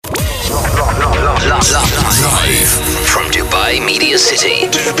city.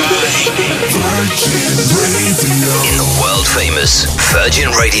 In the world famous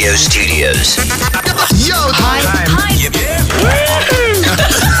Virgin Radio Studios. Yo, hi.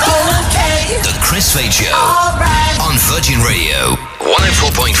 The Chris Fade Show on Virgin Radio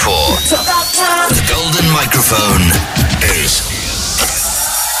 104.4. The golden microphone is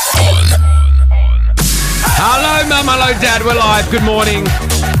on. Hello, Mum. Hello, Dad. We're live. Good morning.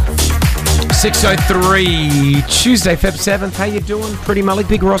 6:03, Tuesday, Feb 7th. How you doing? Pretty Malik,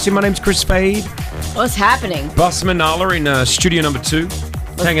 Big Rossi. My name's Chris Fade. What's happening? Boss Manala in studio number 2.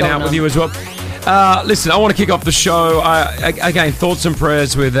 Hanging out with you as well. Listen, I want to kick off the show. Again, thoughts and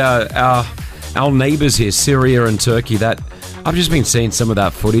prayers with our neighbours here, Syria and Turkey. That I've just been seeing some of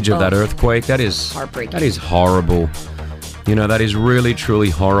that footage of that earthquake. That is heartbreaking. That is horrible. You know, that is really, truly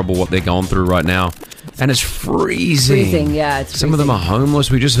horrible what they're going through right now. And it's freezing. Yeah, it's freezing. Some of them are homeless.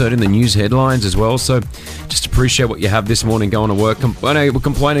 We just heard in the news headlines as well. So just appreciate what you have this morning going to work. I know we're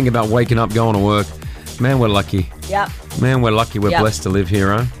complaining about waking up, going to work. Man, we're lucky. Yep. Man, we're lucky. We're blessed to live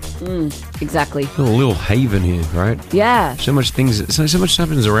here, huh? Exactly. A little haven here, right? Yeah. So much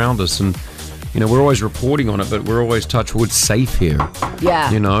happens around us, and you know we're always reporting on it, but we're always touch wood safe here. Yeah.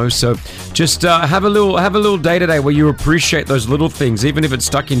 You know, so just have a little day today where you appreciate those little things, even if it's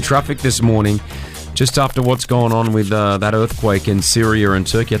stuck in traffic this morning. Just after what's going on with that earthquake in Syria and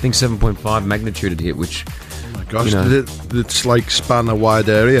Turkey, I think 7.5 magnitude it hit, which. Gosh, you know, it's like span a wide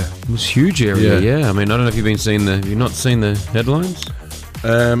area. It was a huge area, yeah. I mean, I don't know if you've not seen the headlines?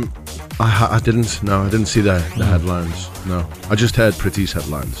 I didn't. No, I didn't see the headlines. No, I just heard Pretty's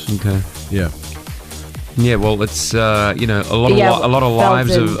headlines. Okay. Yeah. Yeah, well, it's a lot of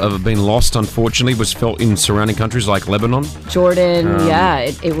lives have been lost. Unfortunately, was felt in surrounding countries like Lebanon, Jordan.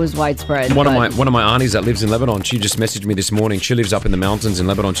 It was widespread. One of my aunties that lives in Lebanon, she just messaged me this morning. She lives up in the mountains in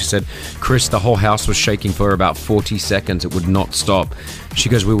Lebanon. She said, "Chris, the whole house was shaking for about 40 seconds. It would not stop." She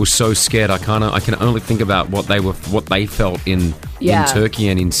goes, "We were so scared. I can only think about what they felt in Turkey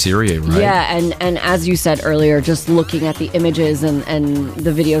and in Syria, right?" Yeah, and as you said earlier, just looking at the images and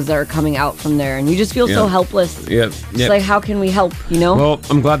the videos that are coming out from there, and you just feel so helpless. Yeah. It's like, how can we help, you know? Well,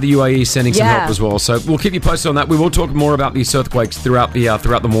 I'm glad the UAE is sending some help as well. So we'll keep you posted on that. We will talk more about these earthquakes throughout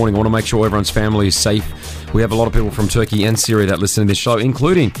the morning. I want to make sure everyone's family is safe. We have a lot of people from Turkey and Syria that listen to this show,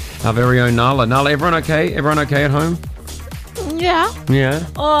 including our very own Nala. Nala, everyone okay? Everyone okay at home? Yeah. Yeah?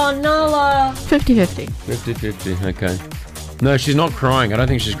 Oh, Nala. 50-50. 50-50, okay. No, she's not crying. I don't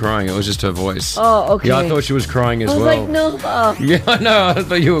think she's crying. It was just her voice. Oh, okay. Yeah, I thought she was crying as well. I was like, no. Yeah, no, I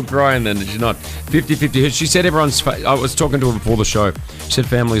thought you were crying then. She's not. 50-50. She said I was talking to her before the show. She said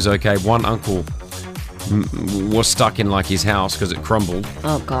family's okay. One uncle was stuck in like his house because it crumbled.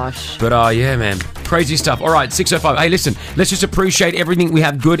 Oh, gosh. But yeah, man. Crazy stuff. All right, 6:05. Hey, listen, let's just appreciate everything we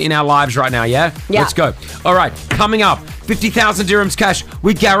have good in our lives right now, yeah? Yeah. Let's go. All right, coming up, 50,000 dirhams cash.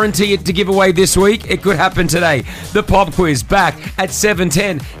 We guarantee it to give away this week. It could happen today. The pop quiz back at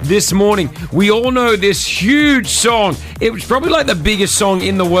 7:10 this morning. We all know this huge song. It was probably like the biggest song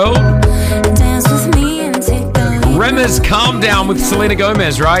in the world. Dance with me and take the lead. Rema's Calm Down with Selena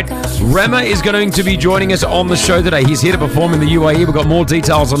Gomez, right? Rema is going to be joining us on the show today. He's here to perform in the UAE. We've got more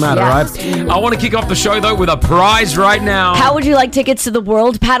details on that, all right? I want to kick off the show, though, with a prize right now. How would you like tickets to the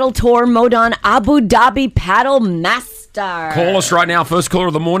World Paddle Tour Modon Abu Dhabi Paddle Master? Call us right now. First caller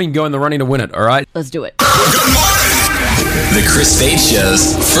of the morning, go in the running to win it, all right? Let's do it. Good morning. The Chris Fade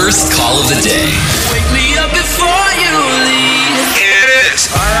Show's first call of the day. Wake me up before you leave.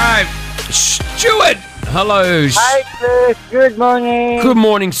 All right. Stuart. Hello. Hi, Chris. Good morning. Good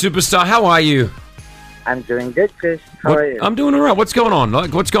morning, superstar. How are you? I'm doing good, Chris. How are you? I'm doing all right. What's going on?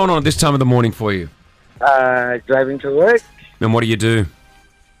 Like, what's going on at this time of the morning for you? Driving to work. And what do you do?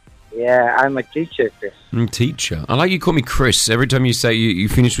 Yeah, I'm a teacher, Chris. Teacher. I like you call me Chris. Every time you say you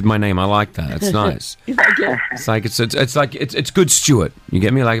finish with my name, I like that. It's nice. It's good, Stuart. You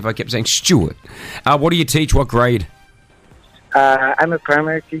get me? Like if I kept saying Stuart. What do you teach? What grade? I'm a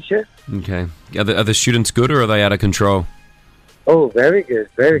primary teacher. Okay. Are the students good or are they out of control? Oh, very good.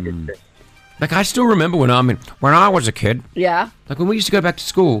 Very good, Chris. Like I still remember when I was a kid. Yeah. Like when we used to go back to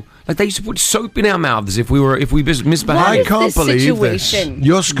school, like they used to put soap in our mouths if we misbehaved. I can't believe situation? this.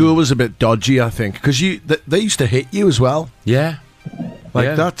 Your school was a bit dodgy, I think, because they used to hit you as well. Yeah.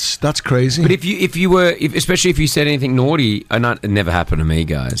 Like that's crazy. But especially if you said anything naughty, and it never happened to me,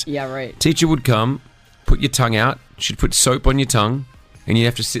 guys. Yeah, right. Teacher would come, put your tongue out. She'd put soap on your tongue, and you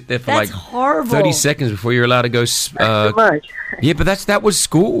have to sit there for That's horrible. 30 seconds before you're allowed to go. Too much. Yeah, but that was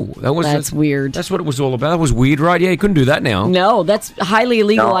school. That's weird. That's what it was all about. That was weird, right? Yeah, you couldn't do that now. No, that's highly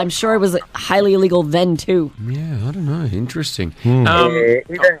illegal. No. I'm sure it was highly illegal then too. Yeah, I don't know. Interesting. Even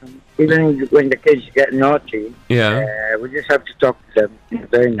even when the kids get naughty, Yeah. we just have to talk to them in a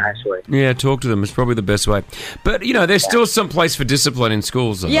very nice way. Yeah, talk to them. It's probably the best way. But, there's still some place for discipline in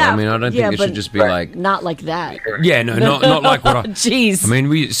schools, though. Yeah. I mean, I don't think it but should just be like... not like that. Yeah, no, not like what I... Jeez. I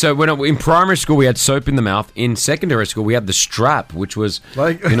mean, in primary school, we had soap in the mouth. In secondary school, we had the strap, which was,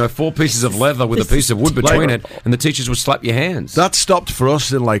 Like- 4 pieces of leather with a piece of wood between it, and the teachers would slap your hands. That stopped for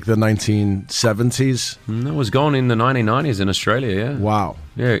us in like the 1970s. That was gone in the 1990s in Australia, yeah. Wow.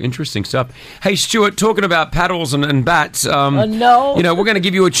 Yeah, interesting stuff. Hey, Stuart, talking about paddles and bats. No. We're going to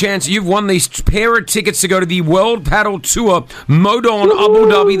give you a chance. You've won these pair of tickets to go to the World Paddle Tour, Modon, Abu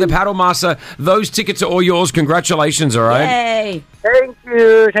Dhabi, the Paddle Master. Those tickets are all yours. Congratulations, all right? Yay.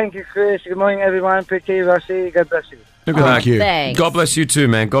 Thank you, Chris. Good morning, everyone. Pretty Rossi, God bless you. Thank you. Thanks. God bless you too,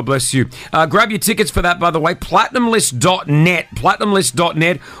 man. God bless you. Grab your tickets for that, by the way.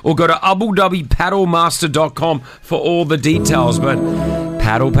 Platinumlist.net, or go to AbuDhabiPaddlemaster.com for all the details. But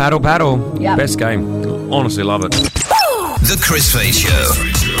paddle. Yep. Best game. Honestly, love it. The Chris Fade Show.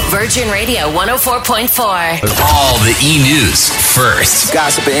 Virgin Radio 104.4. All the e-news first.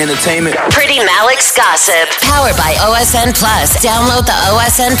 Gossip and entertainment. Pretty Malik's Gossip. Powered by OSN Plus. Download the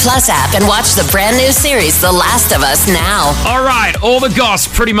OSN Plus app and watch the brand new series, The Last of Us, now. All right, all the goss.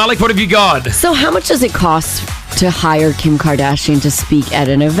 Pretty Malik, what have you got? So how much does it cost to hire Kim Kardashian to speak at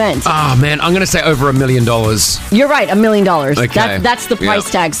an event? Oh, man, I'm going to say over $1 million. You're right, $1 million. Okay. That's the price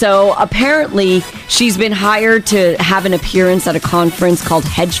Yeah. tag. So apparently she's been hired to have an appearance at a conference called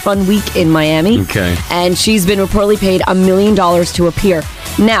Hedge Fund Week in Miami. Okay. And she's been reportedly paid $1 million to appear.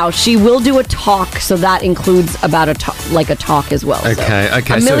 Now, she will do a talk, so that includes about a talk as well. Okay.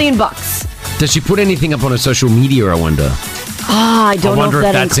 $1 million bucks. Does she put anything up on her social media, I wonder? I don't know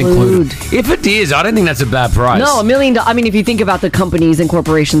if that's included. If it is, I don't think that's a bad price. No, $1 million. I mean, if you think about the companies and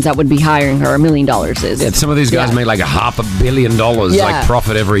corporations that would be hiring her, $1 million is. Yeah, some of these guys make like $500 million like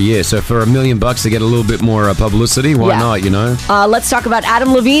profit every year. So for $1 million to get a little bit more publicity, why not? Let's talk about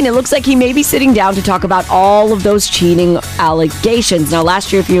Adam Levine. It looks like he may be sitting down to talk about all of those cheating allegations. Now,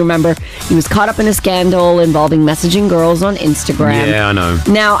 last year, if you remember, he was caught up in a scandal involving messaging girls on Instagram. Yeah, I know.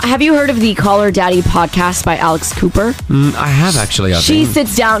 Now, have you heard of the Call Her Daddy podcast by Alex Cooper? I have actually. She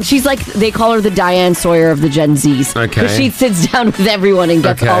sits down. She's like, they call her the Diane Sawyer of the Gen Zs. Okay. Because she sits down with everyone and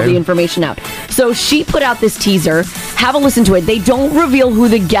gets all the information out. So she put out this teaser. Have a listen to it. They don't reveal who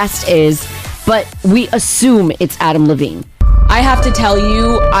the guest is, but we assume it's Adam Levine. I have to tell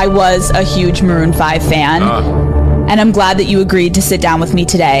you, I was a huge Maroon 5 fan. And I'm glad that you agreed to sit down with me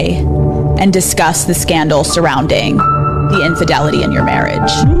today and discuss the scandal surrounding the infidelity in your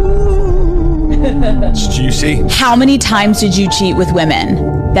marriage. It's juicy. How many times did you cheat with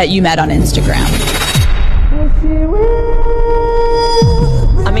women that you met on Instagram?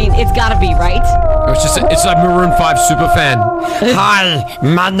 I mean, it's gotta be, right? It's a Maroon 5 super fan. Hi,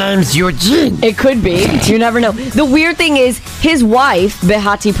 my name's Eugene. It could be. You never know. The weird thing is, his wife,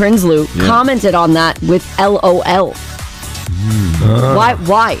 Behati Prinsloo, commented on that with LOL.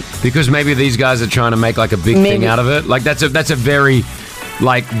 Why? Because maybe these guys are trying to make like a big thing out of it. Like that's a very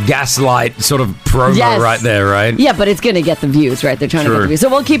like gaslight sort of promo right there, right? Yeah, but it's going to get the views, right? They're trying to get the views. So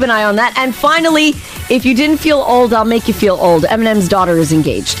we'll keep an eye on that. And finally, if you didn't feel old, I'll make you feel old. Eminem's daughter is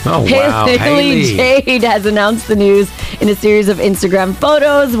engaged. Oh, wow. Haley Jade has announced the news in a series of Instagram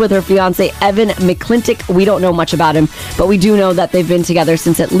photos with her fiancé, Evan McClintock. We don't know much about him, but we do know that they've been together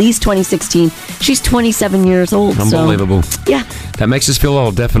since at least 2016. She's 27 years old. Unbelievable. So, yeah. That makes us feel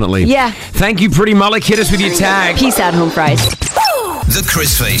old, definitely. Yeah. Thank you, Pretty Malik. Hit us with your tag. Peace out, home fries. The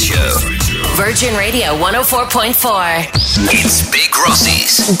Chris Fade Show. Virgin Radio 104.4. It's Big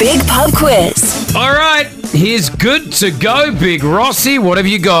Rossi's Big Pub Quiz. All right. Here's good to go, Big Rossi. What have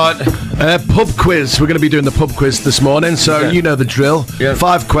you got? Pub quiz. We're going to be doing the pub quiz this morning, so you know the drill. Yeah.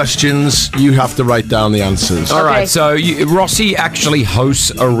 5 questions. You have to write down the answers. All right, so Rossi actually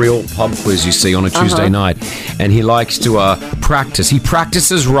hosts a real pub quiz, you see, on a Tuesday night, and he likes to practice. He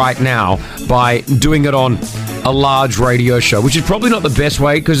practices right now by doing it on a large radio show, which is probably not the best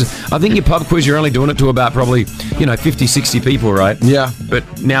way, because I think your pub quiz, you're only doing it to about probably, 50, 60 people, right? Yeah. But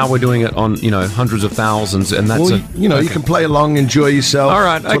now we're doing it on, hundreds of thousands, and that's you can play along, enjoy yourself. All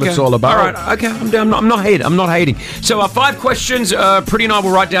right, that's what it's all about. All right, okay, I'm not hating. So 5 questions. Pretty and I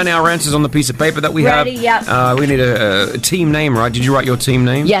will write down our answers on the piece of paper that we Ready, have. yep. We need a team name, right? Did you write your team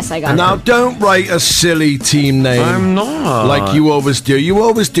name? Yes, I got Now, it. don't write a silly team name. I'm not. Like you always do. You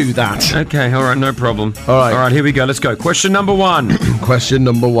always do that. Okay, all right, no problem. All right, here we go. Let's go. Question number 1. Question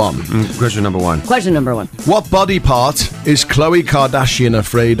number 1. Question number 1. Question number 1. What body part is Khloe Kardashian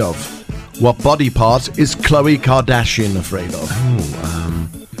afraid of? What body part is Khloe Kardashian afraid of?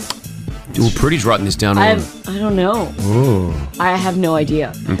 Well, Pretty's writing this down. I don't know. Ooh. I have no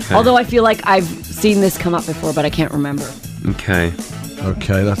idea. Okay. Although I feel like I've seen this come up before, but I can't remember. Okay.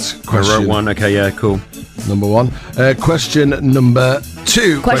 Okay, that's I question wrote one. Okay, yeah, cool. number 1. Question number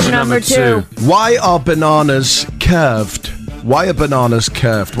 2. Question number two. Why are bananas curved? Why are bananas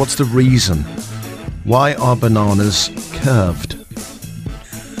curved? What's the reason? Why are bananas curved?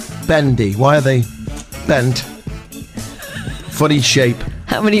 Bendy. Why are they bent? Funny shape.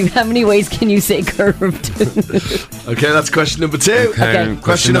 How many ways can you say curved? Okay, that's question number 2. Okay.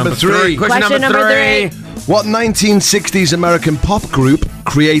 Question number 3. Question number three. What 1960s American pop group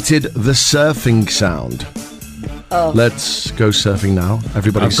created the surfing sound? Oh. Let's go surfing now.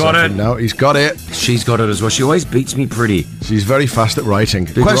 Everybody's I've got surfing it. now. He's got it. She's got it as well. She always beats me, Pretty. She's very fast at writing.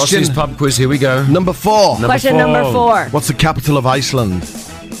 Big Question Rossi's pub quiz. Here we go. number 4. Question number 4. What's the capital of Iceland?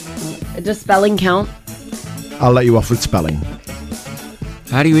 Does spelling count? I'll let you off with spelling.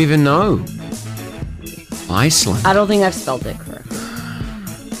 How do you even know? Iceland. I don't think I've spelled it correctly.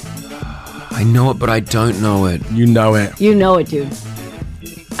 I know it, but I don't know it. You know it. You know it, dude.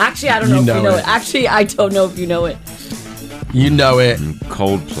 Actually, I don't know You if know you know it. it. Actually, I don't know if you know it. You know it.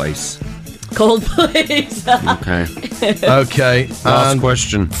 Cold place. Cold place. Okay. Okay. Last and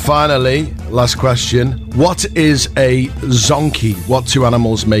question. finally, last question. What is a zonkey? What two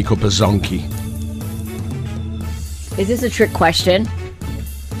animals make up a zonkey? Is this a trick question?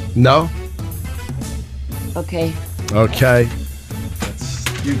 No? Okay. Okay.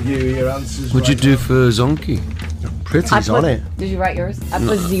 Let's give you your answers. What'd you do for Zonky? Pretty's on it. Did you write yours? I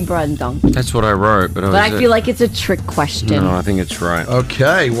put zebra and donkey. That's what I wrote, but But I feel like it's a trick question. No, I think it's right.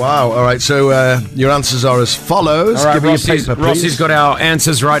 Okay, wow. All right, so your answers are as follows. All right, Give me your Rossi's, paper, please. Rossi's got our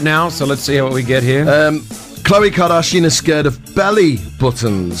answers right now, so let's see what we get here. Khloe Kardashian is scared of belly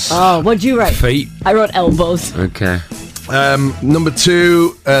buttons. Oh, what'd you write? Feet. I wrote elbows. Okay. Number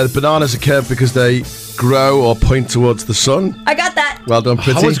 2, bananas are curved because they grow or point towards the sun. I got that. Well done,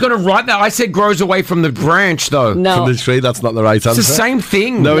 Pretty. I was going to write that. I said grows away from the branch, though. No. From the tree, that's not the right answer. It's the same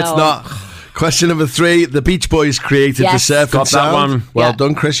thing. No, it's No. not. Question number 3. The Beach Boys created Yes. the surfing Got that sound. one. Well Yeah.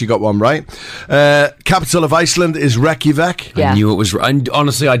 done, Chris. You got one right. Capital of Iceland is Reykjavik. Yeah. I knew it was right. And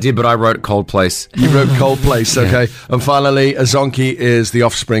honestly, I did, but I wrote Cold Place. You wrote Cold Place, okay. And finally, a zonkey is the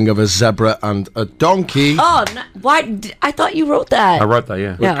offspring of a zebra and a donkey. Oh, why? I thought you wrote that. I wrote that,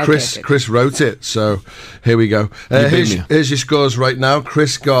 yeah. Yeah, okay, Chris okay. Chris wrote it, so here we go. beat Here's, me. here's your scores right now.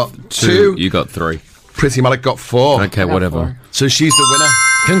 Chris got 2. You got 3. Pretty Malik got 4. Okay, whatever. 4. So she's the winner.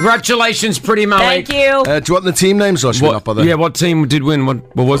 Congratulations, Pretty Malik. Thank you. Do you want the team names or should we not What, bother? yeah, what team did win?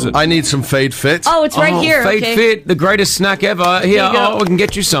 What was it? I need some Fade Fit. Oh, it's right here. Fade Okay. Fit, the greatest snack ever. Here, you go. we can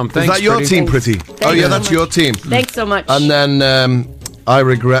get you some. Is Thanks, that your Pretty. team, Pretty? Oh, yeah, you that's so your team. Thanks so much. And then I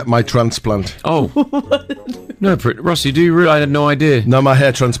regret my transplant. Oh. No, Rossi, do you really? I had no idea. No, my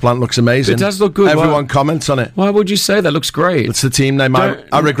hair transplant looks amazing. It does look good. Everyone Why- comments on it. Why would you say that? Looks great. It's the team name. I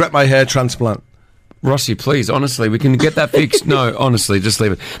Don't- regret my hair transplant. Rossi, please, honestly, we can get that fixed. No, honestly, just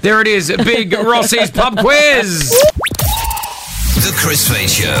leave it. There it is, Big Rossi's Pub Quiz. The Chris Fade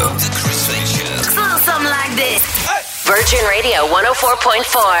Show. The Chris Fade Show. It's a little something like this. Virgin Radio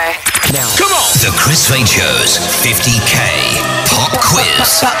 104.4. Now, come on. The Chris Fade Show's 50K Pop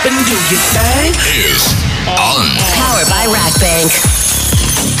Quiz is on. Powered by Rack Bank.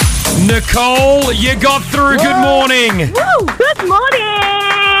 Nicole, you got through. Good morning. Woo! Good morning!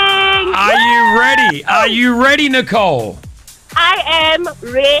 Are you ready? Are you ready, Nicole? I am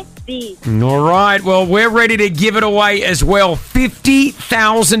ready. All right. Well, we're ready to give it away as well.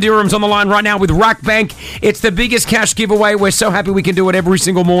 50,000 dirhams on the line right now with Rack Bank. It's the biggest cash giveaway. We're so happy we can do it every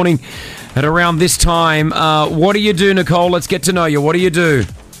single morning at around this time. What do you do, Nicole? Let's get to know you. What do you do?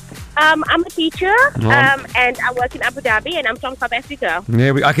 I'm a teacher, and I work in Abu Dhabi, and I'm from South Africa.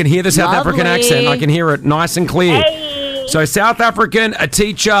 Yeah, I can hear the South African Lovely. accent. I can hear it nice and clear. Hey! So, South African, a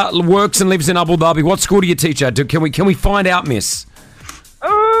teacher, works and lives in Abu Dhabi. What school do you teach at? Can we find out, miss?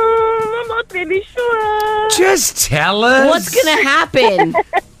 I'm not really sure. Just tell us. What's gonna happen?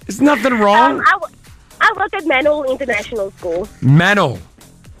 There's nothing wrong. I work at Manual International School. Manor.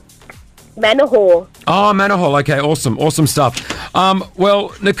 Manor. Oh, Manor Hall. Okay, awesome stuff.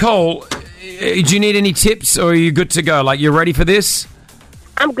 Well, Nicole, do you need any tips or are you good to go? Like, you ready for this?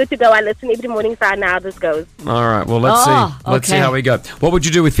 I'm good to go. I listen every morning, so I know how this goes. All right, well, let's see. Let's see okay. how we go. What would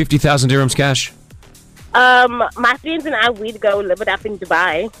you do with 50,000 dirhams cash? My friends and I, we'd go live it up in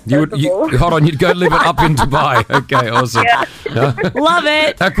Dubai. first of all. Hold on, you'd go live it up in Dubai. Okay, awesome. Yeah. Love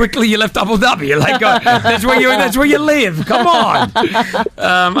it. How quickly you left Abu Dhabi? You're like, that's where you live. Come on.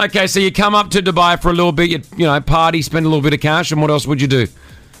 Okay, so you come up to Dubai for a little bit. You party, spend a little bit of cash, and what else would you do?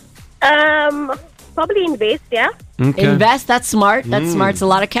 probably invest, yeah. Okay. Invest, that's smart. That's smart. It's a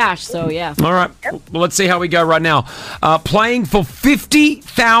lot of cash, so yeah. All right. Well, let's see how we go right now. Playing for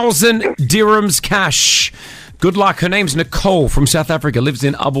 50,000 dirhams cash. Good luck. Her name's Nicole from South Africa, lives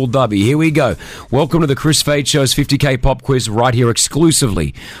in Abu Dhabi. Here we go. Welcome to the Chris Fade Show's 50K Pop Quiz right here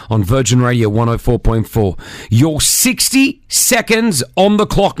exclusively on Virgin Radio 104.4. Your 60 seconds on the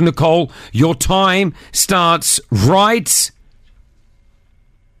clock, Nicole. Your time starts right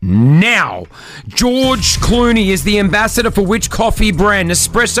now. George Clooney is the ambassador for which coffee brand?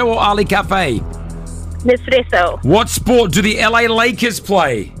 Nespresso or Ali Cafe? Nespresso. What sport do the LA Lakers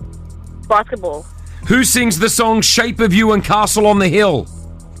play? Basketball. Who sings the song Shape of You and Castle on the Hill?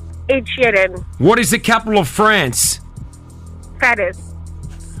 Ed Sheeran. What is the capital of France? Paris.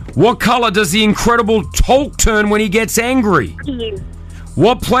 What color does the Incredible Hulk turn when he gets angry? Green.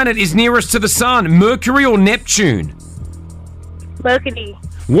 What planet is nearest to the sun, Mercury or Neptune? Mercury.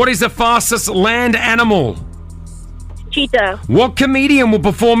 What is the fastest land animal? Cheetah. What comedian will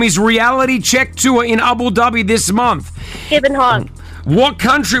perform his reality check tour in Abu Dhabi this month? Kevin Hart. What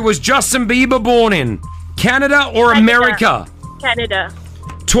country was Justin Bieber born in? Canada or America? Canada.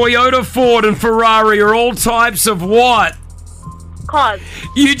 Toyota, Ford, and Ferrari are all types of what? Cars.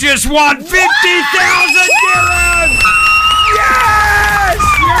 You just won 50,000 dirhams! Yes!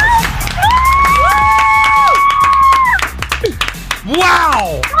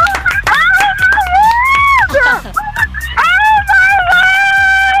 Wow!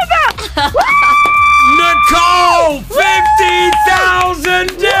 Nicole, 50,000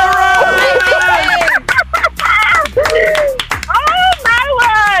 dirhams! Oh my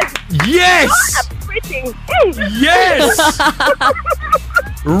word! Yes! Yes!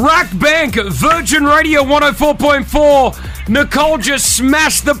 Rack Bank, Virgin Radio 104.4. Nicole just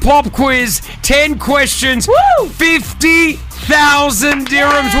smashed the pop quiz. 10 questions, 50,000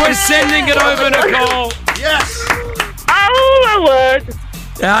 dirhams. We're sending it over, Nicole. Yes! Oh my word!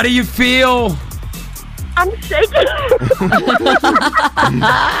 How do you feel? I'm shaking.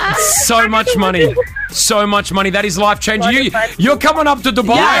 So much money. So much money. That is life changing. You're coming up to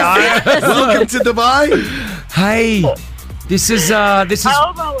Dubai. Yes. Welcome to Dubai. Hey, this is. Oh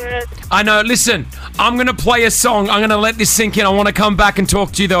my word! I know. Listen, I'm gonna play a song. I'm gonna let this sink in. I want to come back and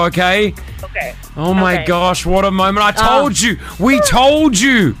talk to you though. Okay? Okay. Oh my Okay. gosh, what a moment! I told you. We told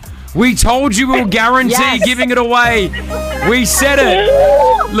you. We told you we'll guarantee Yes. giving it away. We said it.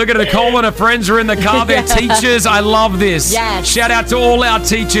 Look at Nicole and her friends are in the car. They're teachers. I love this. Yes. Shout out to all our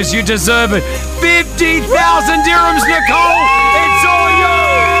teachers. You deserve it. 50,000 dirhams, Nicole. It's all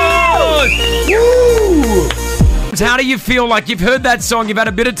yours. Woo! How do you feel? Like you've heard that song. You've had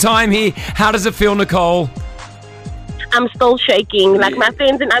a bit of time here. How does it feel, Nicole? I'm still shaking. Like my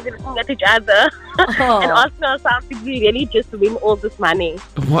friends and I were looking at each other and asking ourselves if we really just win all this money.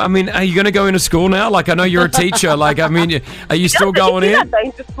 Well, I mean, are you going to go into school now? Like, I know you're a teacher. Like, I mean, are you still going I'm in? not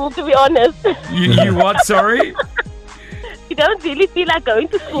going to school, to be honest. You what? Sorry? You don't really feel like going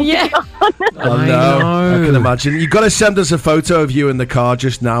to school, Yeah. to be honest. Oh, I no. know. I can imagine. You've got to send us a photo of you in the car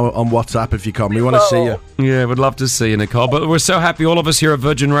just now on WhatsApp if you can. We want to see you. Yeah, we'd love to see you, Nicole. But we're so happy, all of us here at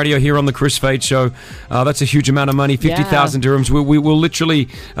Virgin Radio, here on the Chris Fade Show. That's a huge amount of money, 50,000 dirhams. We will literally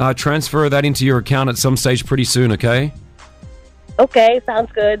transfer that into your account at some stage pretty soon, okay? Okay,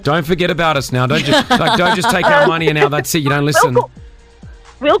 sounds good. Don't forget about us now. Don't just take our money and now that's it. You don't listen.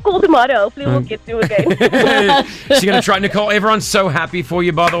 We'll call tomorrow. Hopefully we'll get you again. She's going to try. Nicole, everyone's so happy for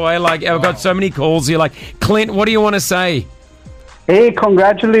you, by the way. Like, I've got so many calls here. Like, Clint, what do you want to say? Hey,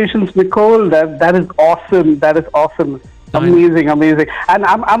 congratulations, Nicole. That is awesome. That is awesome. Amazing. And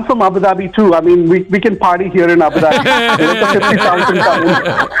I'm from Abu Dhabi too. I mean, we can party here in Abu Dhabi. There's a 50,000 coming.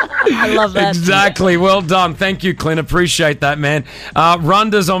 I love that. Exactly. Well done. Thank you, Clint. Appreciate that, man.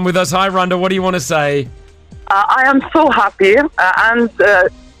 Runda's on with us. Hi, Runda. What do you want to say? I am so happy, and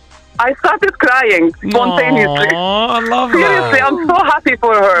I started crying spontaneously. Aww, I love Seriously, that. I'm so happy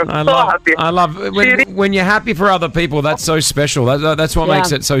for her. Happy. I love when you're happy for other people. That's so special. That's what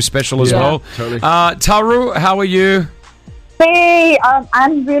makes it so special as well. Totally. Taru, how are you? Hey,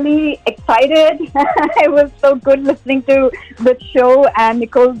 I'm really excited. It was so good listening to the show and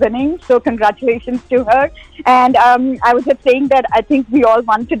Nicole winning. So congratulations to her. And I was just saying that I think we all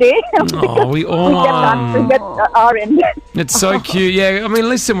won today. Oh, we all won. We get our end. It's so cute. Yeah, I mean,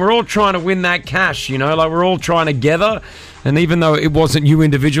 listen, we're all trying to win that cash, you know, like we're all trying together. And even though it wasn't you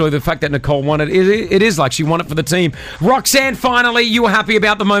individually, the fact that Nicole won it is like she won it for the team. Roxanne, finally, you were happy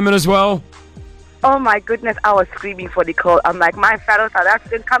about the moment as well? Oh my goodness, I was screaming for Nicole. I'm like, my fellow South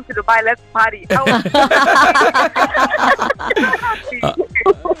Africans, come to Dubai, let's party.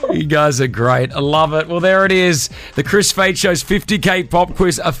 You guys are great. I love it. Well, there it is. The Chris Fade Show's 50K pop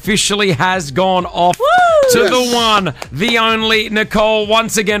quiz officially has gone off to the one, the only Nicole.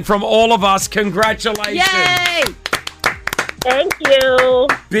 Once again, from all of us, congratulations. Yay! Thank you.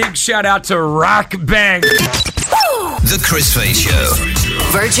 Big shout out to Rack Bang. The Chris Fade Show.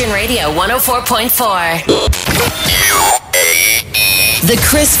 Virgin Radio 104.4. The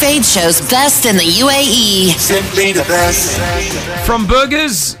Chris Fade Show's best in the UAE. Simply the best. From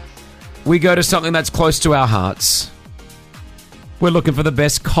burgers, we go to something that's close to our hearts. We're looking for the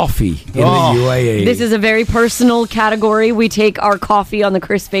best coffee in the UAE. This is a very personal category. We take our coffee on the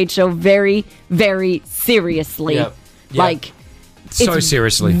Chris Fade Show very, very seriously. Yep. Like, so it's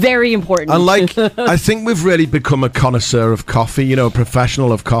seriously. Very important. And like, I think we've really become a connoisseur of coffee, you know, a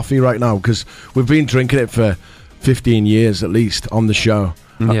professional of coffee right now, because we've been drinking it for 15 years at least on the show.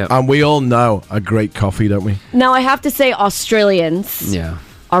 Yeah. And we all know a great coffee, don't we? Now, I have to say, Australians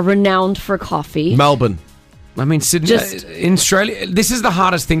are renowned for coffee. Melbourne. I mean, Sydney, in Australia, this is the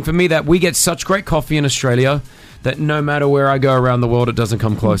hardest thing for me, that we get such great coffee in Australia that no matter where I go around the world, it doesn't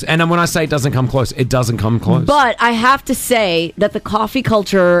come close. And when I say it doesn't come close, it doesn't come close. But I have to say that the coffee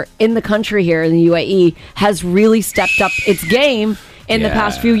culture in the country here in the UAE has really stepped up its game in the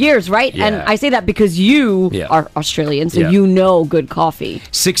past few years, right? Yeah. And I say that because you are Australian, so you know good coffee.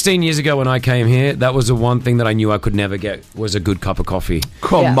 16 years ago when I came here, that was the one thing that I knew I could never get, was a good cup of coffee.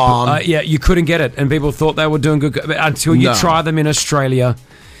 Come on. You couldn't get it. And people thought they were doing good until you try them in Australia.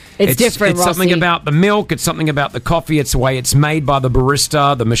 It's different, It's something Rossi. about the milk. It's something about the coffee. It's the way it's made by the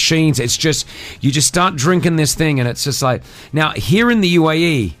barista, the machines. It's just, you just start drinking this thing and it's just like, now here in the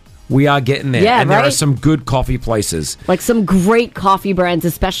UAE, we are getting there. Yeah, and there are right? some good coffee places. Like some great coffee brands,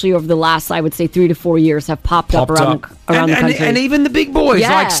 especially over the last, I would say, 3 to 4 years, have popped up around the country. And even the big boys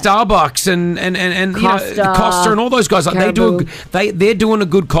like Starbucks and Costa, you know, Costa and all those guys, like they're doing a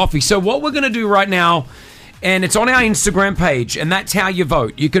good coffee. So what we're going to do right now, and it's on our Instagram page, and that's how you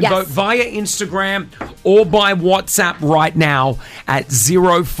vote. You can vote via Instagram or by WhatsApp right now at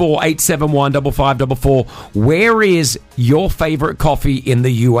 048715544. Where is your favorite coffee in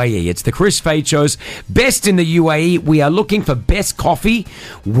the UAE? It's the Chris Fade Show's best in the UAE. We are looking for best coffee.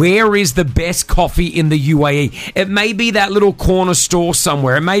 Where is the best coffee in the UAE? It may be that little corner store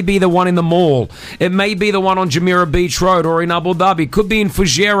somewhere. It may be the one in the mall. It may be the one on Jumeirah Beach Road or in Abu Dhabi. It could be in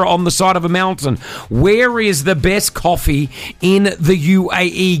Fujairah on the side of a mountain. Where is the best coffee in the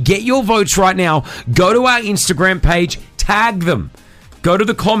UAE? Get your votes right now. Go to our Instagram page, tag them. Go to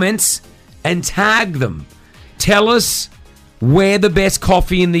the comments and tag them. Tell us where the best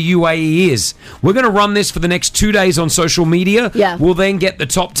coffee in the UAE is. We're going to run this for the next 2 days on social media. Yeah. We'll then get the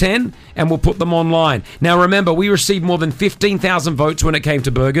top 10 and we'll put them online. Now remember, we received more than 15,000 votes when it came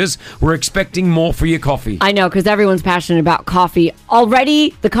to burgers. We're expecting more for your coffee. I know, because everyone's passionate about coffee.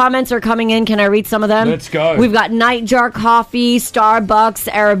 Already, the comments are coming in. Can I read some of them? Let's go. We've got Nightjar Coffee, Starbucks,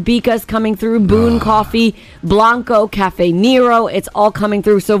 Arabica's coming through, Boone Coffee, Blanco, Cafe Nero. It's all coming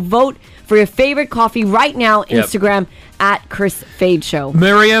through. So vote for your favorite coffee right now. Instagram at Chris Fade Show.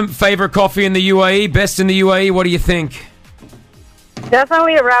 Miriam, favorite coffee in the UAE, best in the UAE. What do you think?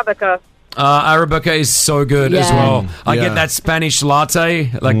 Definitely Arabica. Arabica is so good as well. I get that Spanish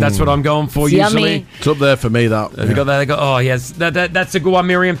latte. Like, that's what I'm going for It's usually. yummy. It's up there for me, that. They got that. They go, oh, yes. That's a good one,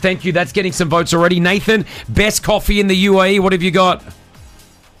 Miriam. Thank you. That's getting some votes already. Nathan, best coffee in the UAE. What have you got?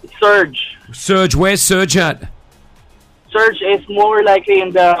 Surge. Surge. Where's Surge at? Surge is more likely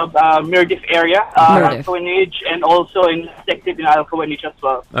in the Mirdif area, Mirdif. Al-Khawanij, and also in Sective in Al-Khawanij as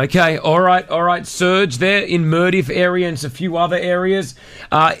well. Okay, all right. Surge there in Mirdif area and a few other areas.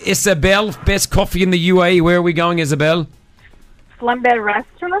 Isabel, best coffee in the UAE. Where are we going, Isabel? Flambé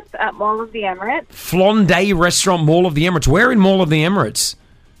Restaurant at Mall of the Emirates. Flambé Restaurant, Mall of the Emirates. Where in Mall of the Emirates?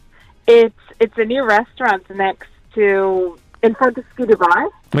 It's a new restaurant next to in front of Ski Dubai.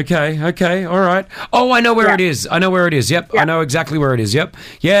 Okay, all right. Oh, I know where it is. Yep, I know exactly where it is. Yep.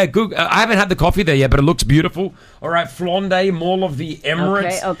 Yeah, good. I haven't had the coffee there yet, but it looks beautiful. All right, Flambé, Mall of the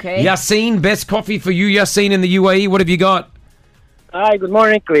Emirates. Okay. Yassine, best coffee for you, Yassine, in the UAE. What have you got? Hi, good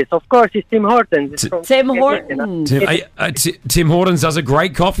morning, Chris. Of course, it's Tim Hortons. It's from Tim Hortons. Tim Hortons does a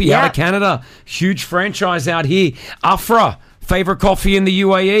great coffee out of Canada. Huge franchise out here. Afra, favorite coffee in the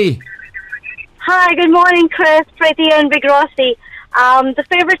UAE? Hi, good morning, Chris, Pretty, and Big Rossi. The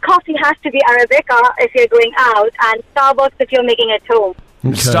favorite coffee has to be Arabica if you're going out, and Starbucks if you're making it home.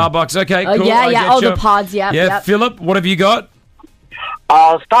 Okay. Starbucks, okay, cool. The pods, Yeah, Philip, what have you got?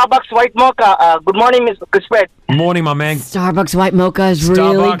 Starbucks White Mocha. Good morning, Mr. Chris Fred. Morning, my man. Starbucks White Mocha is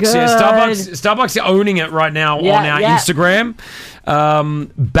really good. Yeah, Starbucks are owning it right now on our Instagram.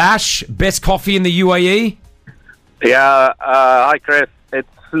 Bash, best coffee in the UAE? Yeah, hi Chris. It's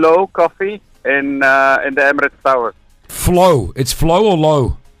Flow Coffee in the Emirates Tower. Flow. It's Flow or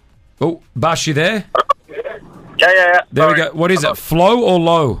Low? Oh, Bash, you there? Yeah. There we go. What is it? Flow or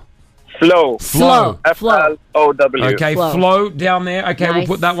Low? Flow. F-L-O-W. Okay, Flow down there. Okay, Nice. we'll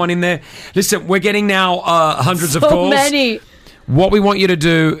put that one in there. Listen, we're getting now hundreds of So calls. many. What we want you to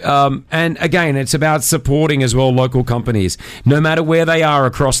do, and again, it's about supporting as well local companies, no matter where they are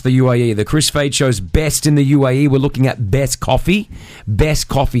across the UAE. The Chris Fade Show's best in the UAE. We're looking at best coffee.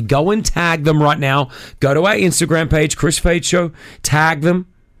 Go and tag them right now. Go to our Instagram page, Chris Fade Show. Tag them.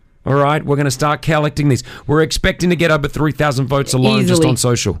 All right, we're going to start collecting these. We're expecting to get over 3,000 votes alone just on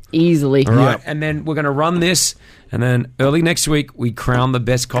social. Easily. All right, and then we're going to run this, and then early next week, we crown the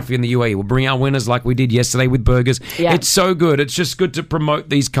best coffee in the UAE. We'll bring our winners like we did yesterday with burgers. Yeah. It's so good. It's just good to promote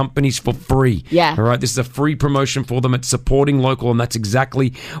these companies for free. Yeah. All right, this is a free promotion for them. It's supporting local, and that's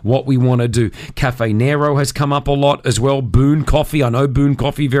exactly what we want to do. Cafe Nero has come up a lot as well. Boone Coffee, I know Boone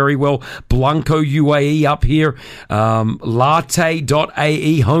Coffee very well. Blanco UAE up here.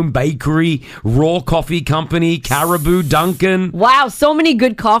 Latte.ae, Home Bakery, Raw Coffee Company, Caribou, Duncan. Wow, so many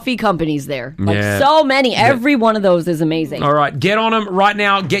good coffee companies there. Like Yeah. so many. Every one of those is amazing. All right, get on them right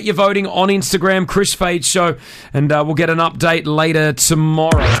now. Get your voting on Instagram, Chris Fade Show, and we'll get an update later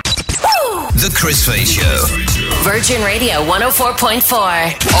tomorrow. The Chris Fade Show. Virgin Radio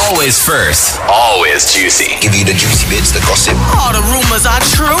 104.4. Always first. Always juicy. Give you the juicy bits, the gossip. All the rumors are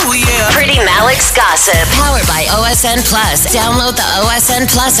true, yeah. Pretty Malik's Gossip. Powered by OSN Plus. Download the OSN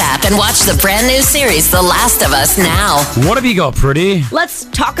Plus app and watch the brand new series, The Last of Us, now. What have you got, Pretty? Let's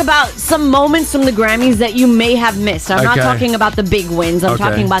talk about some moments from the Grammys that you may have missed. I'm not Okay. talking about the big wins. I'm Okay.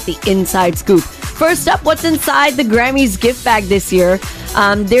 talking about the inside scoop. First up, what's inside the Grammys gift bag this year?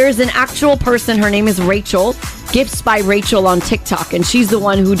 There's an actual person. Her name is Rachel. Gifts by Rachel on TikTok. And she's the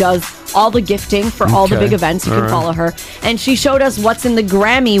one who does all the gifting for all the Okay. big events. You All can right. follow her. And she showed us what's in the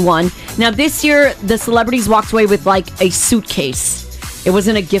Grammy one. Now, this year, the celebrities walked away with like a suitcase. It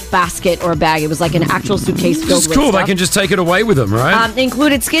wasn't a gift basket or a bag. It was like an actual suitcase filled It's with cool. They stuff. can just take it away with them, right?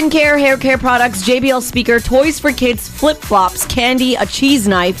 Included skincare, hair care products, JBL speaker, toys for kids, flip-flops, candy, a cheese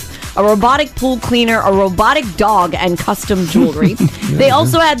knife, a robotic pool cleaner, a robotic dog, and custom jewelry. They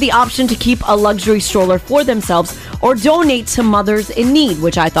also had the option to keep a luxury stroller for themselves or donate to mothers in need,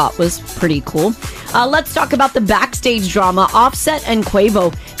 which I thought was pretty cool. Let's talk about the backstage drama. Offset and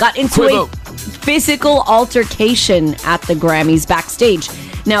Quavo got into a physical altercation at the Grammys backstage.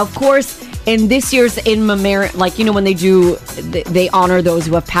 Now, of course, in this year's in memoriam, like, you know, when they honor those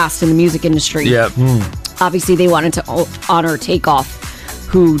who have passed in the music industry. Yeah. Obviously, they wanted to honor Takeoff,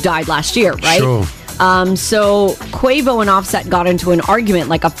 who died last year, right? Sure. So Quavo and Offset got into an argument,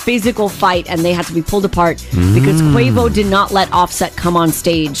 like a physical fight, and they had to be pulled apart because Quavo did not let Offset come on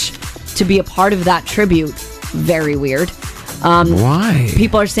stage to be a part of that tribute. Very weird. Why?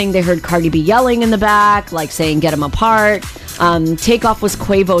 People are saying they heard Cardi B yelling in the back, like saying get them apart. Takeoff was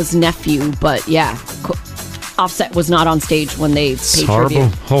Quavo's nephew, but yeah, Offset was not on stage when they It's paid horrible.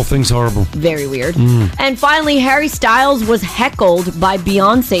 tribute. Whole thing's horrible. Very weird. And finally, Harry Styles was heckled by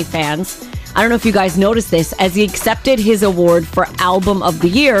Beyonce fans. I don't know if you guys noticed this, as he accepted his award for Album of the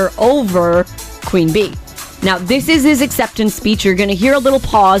Year over Queen Bee. Now, this is his acceptance speech. You're going to hear a little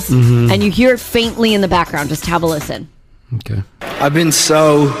pause, and you hear it faintly in the background. Just have a listen. Okay. I've been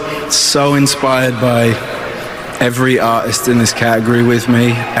so inspired by every artist in this category with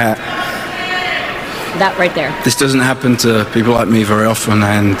me. That right there. This doesn't happen to people like me very often,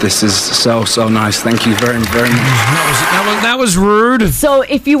 and this is so nice. Thank you very, very much. That was rude. So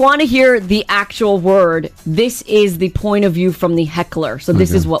if you want to hear the actual word, this is the point of view from the heckler. So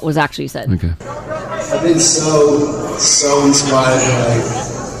this is what was actually said. Okay. I've been so inspired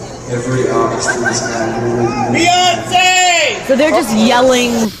by every artist in this category with me. Beyonce! So they're just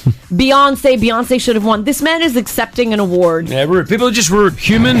yelling, Beyonce should have won. This man is accepting an award. Yeah, rude. People are just rude.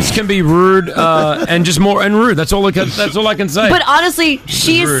 Humans can be rude and just more and rude. That's all I can say. But honestly,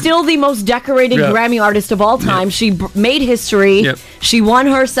 she is rude. still the most decorated Yeah. Grammy artist of all time. She made history. Yep. She won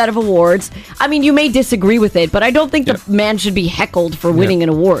her set of awards. I mean, you may disagree with it, but I don't think the man should be heckled for winning an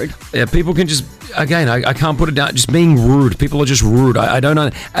award. Yeah, people can just, again, I can't put it down. Just being rude. People are just rude. I don't know.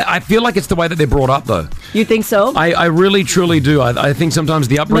 I feel like it's the way that they're brought up, though. You think so? I really, truly do. I think sometimes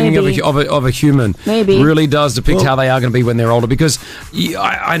the upbringing of a human Maybe. really does depict how they are going to be when they're older. Because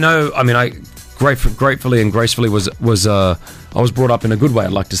I know, I mean, I gratefully and gracefully I was brought up in a good way,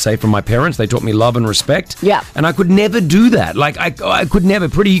 I'd like to say, from my parents. They taught me love and respect. Yeah. And I could never do that. Like, I could never.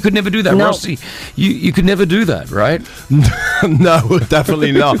 Pretty, you could never do that. No. Rossi, you could never do that, right? No,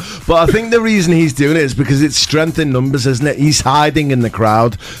 definitely not. But I think the reason he's doing it is because it's strength in numbers, isn't it? He's hiding in the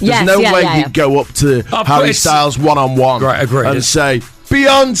crowd. There's Yes, no yeah, way yeah, he'd go up to Of Harry course. Styles one-on-one Right, agree. and say,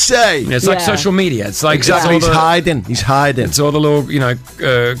 Beyonce. Yeah, it's like social media. It's like exactly. it's all He's hiding. It's all the little,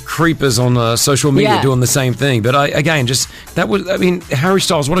 creepers on social media doing the same thing. But Harry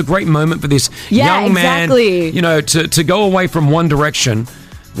Styles, what a great moment for this young man. To go away from One Direction,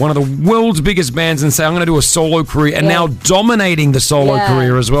 one of the world's biggest bands, and say, I'm going to do a solo career, and now dominating the solo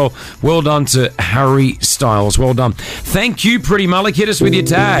career as well. Well done to Harry Styles. Well done. Thank you, Pretty Malik. Hit us with your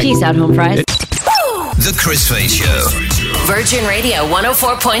tag. Peace out, home fries. The Chris Fade Show. Virgin Radio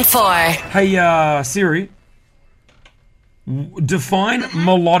 104.4. Hey, Siri. Define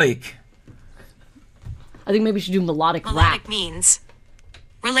melodic. I think maybe we should do melodic rap. Melodic means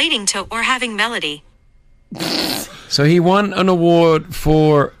relating to or having melody. So he won an award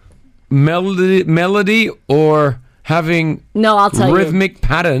for melody or having I'll tell rhythmic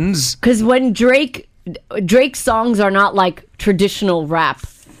patterns. Because when Drake's songs are not like traditional rap.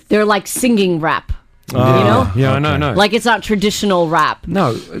 They're like singing rap. You know? Yeah, I know. Like it's not traditional rap.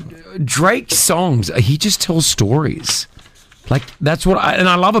 No, Drake's songs, he just tells stories. Like that's what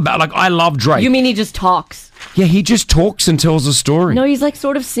I love about. Like I love Drake. You mean he just talks? Yeah, he just talks and tells a story. No, he's like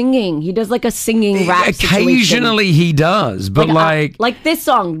sort of singing. He does like a singing rap. Occasionally situation. he does, but like this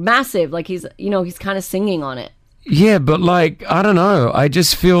song, Massive. Like he's kind of singing on it. Yeah, but like I don't know. I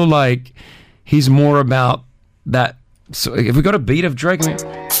just feel like he's more about that. So if we got a beat of Drake, he'll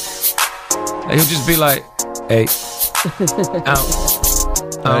just be like, hey,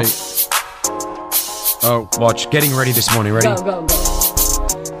 oh, watch, getting ready this morning. Ready? Go.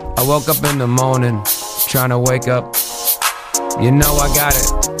 I woke up in the morning, trying to wake up. You know I got it,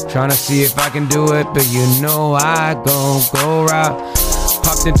 trying to see if I can do it, but you know I gon' go right.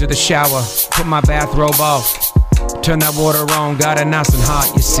 Popped into the shower, put my bathrobe off, turn that water on, got it nice and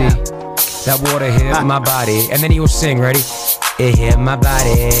hot, you see. That water hit my body, and then he will sing, ready? It hit my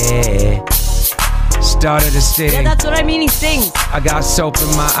body. Started to sting. Yeah, that's what I mean. He sings. I got soap in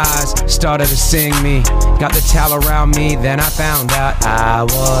my eyes. Started to sing me. Got the towel around me. Then I found out I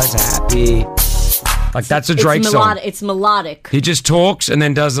was happy. Like that's a Drake song. It's melodic. He just talks and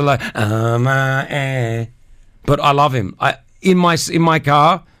then does the like. But I love him. In my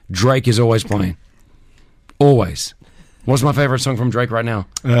car, Drake is always playing. Always. What's my favorite song from Drake right now?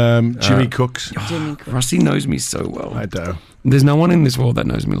 Jimmy Cooks. Jimmy Cooks. Rossi knows me so well. I do. There's no one in this world that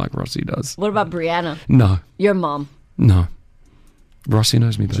knows me like Rossi does. What about Brianna? No. Your mom? No. Rossi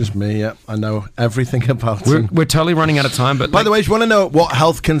knows me better. Just me, yeah. I know everything about him. We're totally running out of time. But by the way, if you want to know what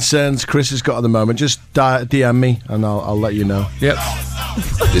health concerns Chris has got at the moment, just DM me and I'll let you know. Yep.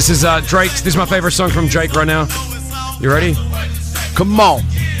 This is Drake. This is my favorite song from Drake right now. You ready? Come on.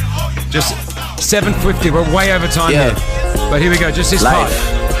 Just 7:50. We're way over time here. But here we go. Just this part.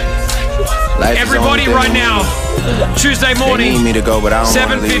 Everybody right now. Tuesday morning. They need me to go, but I don't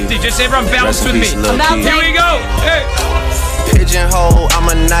 7:50. Just everyone bounce with me. Here we go. Hey. Pigeonhole, I'm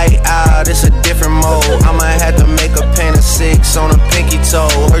a night owl, it's a different mode. I'ma have to make a paint of 6 on a pinky toe.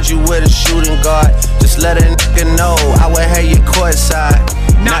 Heard you with a shooting guard, just let a nigga know. I would have you courtside,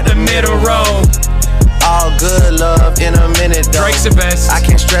 not the middle row. All good love in a minute though. Drake's the best. I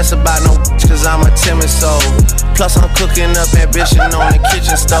can't stress about no cause I'm a timid soul. Plus I'm cooking up ambition on the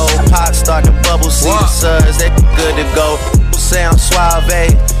kitchen stove. Pot start to bubble, see the suds, they good to go. Say I'm suave,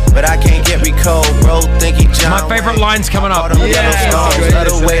 but I can't get me cold, bro. Think he John. My favorite line's coming up. Ready.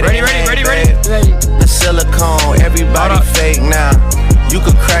 The silicone, everybody fake now. You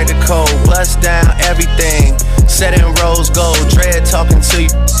could crack the code, bust down everything. Set in rose gold, dread talking to you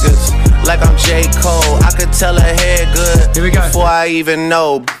like I'm J. Cole. I could tell her head good Here we go. before I even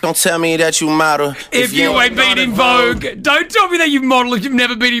know. Don't tell me that you model if you ain't been in Vogue. Don't tell me that you model if you've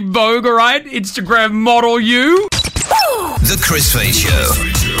never been in Vogue, alright? Instagram model you. The Chris Fade Show.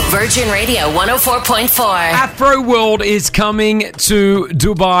 Virgin Radio 104.4. Afro World is coming to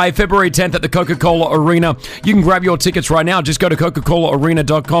Dubai February 10th at the Coca-Cola Arena. You can grab your tickets right now. Just go to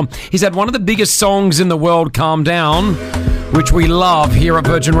Coca-ColaArena.com. He's had one of the biggest songs in the world, Calm Down, which we love here at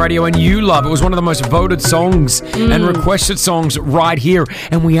Virgin Radio, and you love. It was one of the most voted songs and requested songs right here,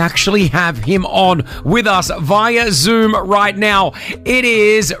 and we actually have him on with us via Zoom right now. It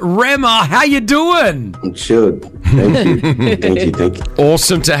is Rema. How you doing? I'm chilled. Thank you. Thank you.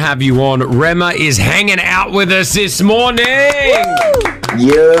 Awesome to have you on. Rema is hanging out with us this morning.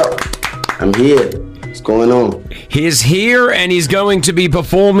 Yeah, I'm here. What's going on? He's here and he's going to be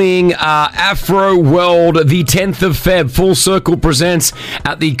performing Afro World the 10th of Feb. Full Circle presents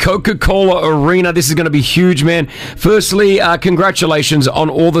at the Coca-Cola Arena. This is going to be huge, man. Firstly, congratulations on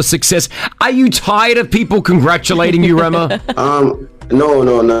all the success. Are you tired of people congratulating you, Rema?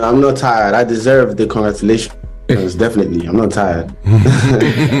 No. I'm not tired. I deserve the congratulations. Yes, definitely. I'm not tired.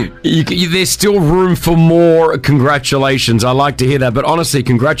 There's still room for more. Congratulations. I like to hear that. But honestly,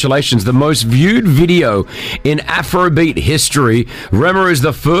 congratulations. The most viewed video in Afrobeat history. Rema is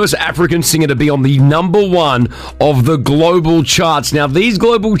the first African singer to be on the number one of the global charts. Now, these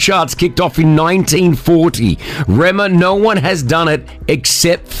global charts kicked off in 1940. Rema, no one has done it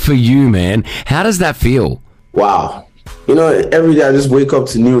except for you, man. How does that feel? Wow. You know, every day I just wake up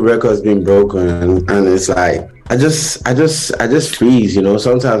to new records being broken, and it's like I just freeze. You know,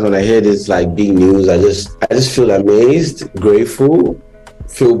 sometimes when I hear this like big news, I just feel amazed, grateful,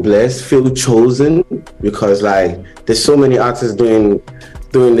 feel blessed, feel chosen, because like there's so many artists doing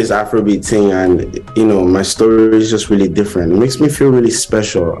this Afrobeat thing, and you know, my story is just really different. It makes me feel really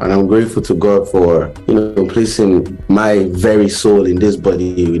special, and I'm grateful to God for, you know, placing my very soul in this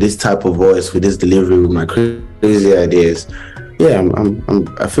body, with this type of voice, with this delivery, with my crazy ideas. Yeah,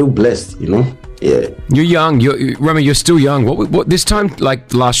 I feel blessed, you know. Yeah. You're young. Rema, you're still young. What this time,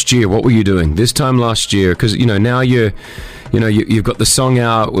 like last year, what were you doing this time last year? Because, you know, now you've got the song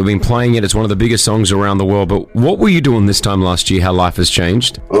out. We've been playing it. It's one of the biggest songs around the world. But what were you doing this time last year? How life has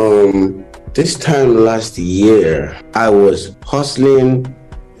changed? This time last year, I was hustling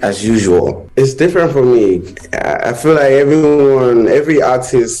as usual. It's different for me. I feel like every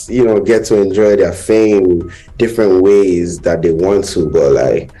artist, you know, get to enjoy their fame different ways that they want to. But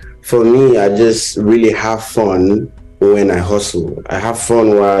like, for me, I just really have fun when I hustle. I have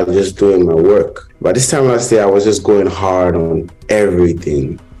fun while just doing my work. But this time last year, I was just going hard on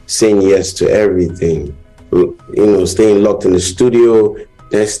everything, saying yes to everything. You know, staying locked in the studio.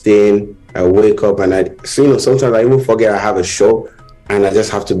 Next thing, I wake up and sometimes I even forget I have a show and I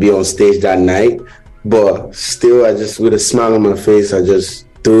just have to be on stage that night. But still, I just, with a smile on my face, I just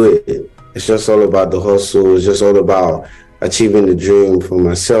do it. It's just all about the hustle. It's just all about achieving the dream for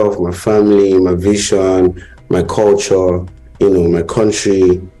myself, my family, my vision, my culture, you know, my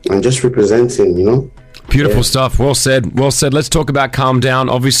country, and just representing, you know. Beautiful stuff. Well said. Well said. Let's talk about Calm Down.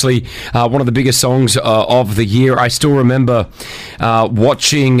 Obviously, one of the biggest songs of the year. I still remember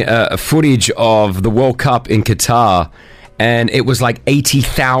watching footage of the World Cup in Qatar, and it was like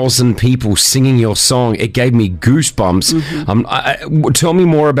 80,000 people singing your song. It gave me goosebumps. Mm-hmm. Tell me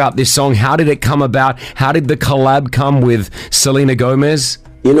more about this song. How did it come about? How did the collab come with Selena Gomez?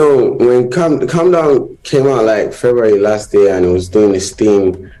 You know, when Calm Down came out like February last year, and it was doing this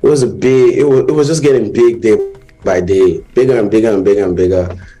thing, it was just getting big day by day, bigger and bigger and bigger and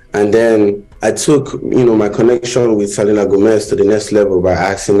bigger. And then I took, you know, my connection with Selena Gomez to the next level by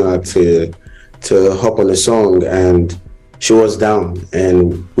asking her to hop on the song, and she was down,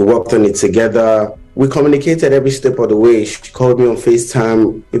 and we worked on it together. We communicated every step of the way. She called me on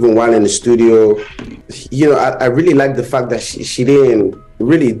FaceTime, even while in the studio. You know, I really like the fact that she didn't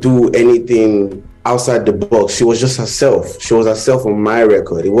really do anything outside the box. She was just herself. She was herself on my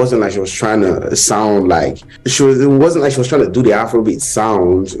record. It wasn't like she was trying to sound like it wasn't like she was trying to do the Afrobeat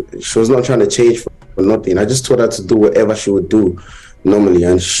sound. She was not trying to change for nothing. I just told her to do whatever she would do normally,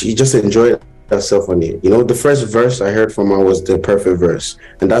 and she just enjoyed herself on it. You know, the first verse I heard from her was the perfect verse,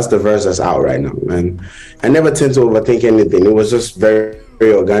 and that's the verse that's out right now. And I never tend to overthink anything. It was just very,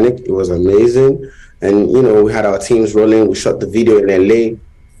 very organic. It was amazing. And, you know, we had our teams rolling. We shot the video in LA.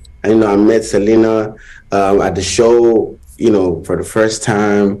 And, you know, I met Selena at the show, you know, for the first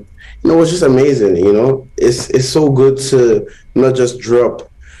time. You know, it was just amazing, you know. It's so good to not just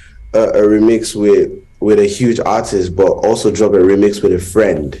drop a remix with a huge artist, but also drop a remix with a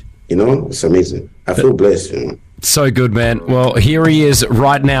friend, you know. It's amazing. I feel blessed, you know. So good, man. Well, here he is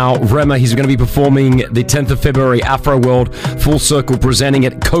right now. Rema, he's going to be performing the 10th of February, Afro World, Full Circle, presenting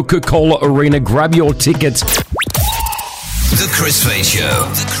at Coca-Cola Arena. Grab your tickets. The Chris Fade Show.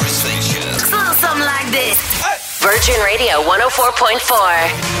 The Chris Fade Show. Something like this. Virgin Radio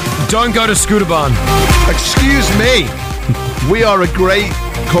 104.4. Don't go to Scooter Barn. Excuse me. We are a great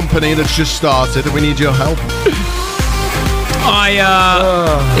company that's just started and we need your help.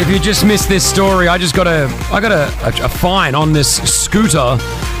 If you just missed this story, I got a fine on this scooter.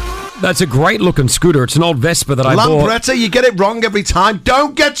 That's a great looking scooter. It's an old Vespa that I bought. Lambretta, you get it wrong every time.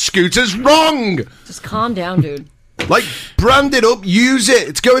 Don't get scooters wrong. Just calm down, dude. Like, brand it up, use it.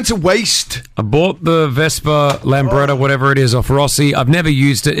 It's going to waste. I bought the Vespa, Lambretta, whatever it is, off Rossi. I've never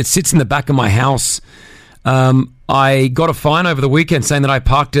used it. It sits in the back of my house. I got a fine over the weekend saying that I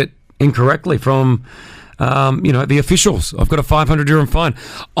parked it incorrectly from the officials. I've got a 500 dirham fine.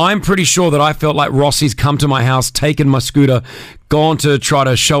 I'm pretty sure that I felt like Rossi's come to my house, taken my scooter, gone to try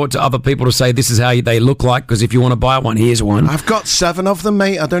to show it to other people to say this is how they look like, because if you want to buy one, here's one. I've got 7 of them,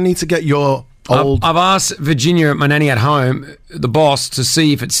 mate. I don't need to get your Old. I've asked Virginia, my nanny at home, the boss, to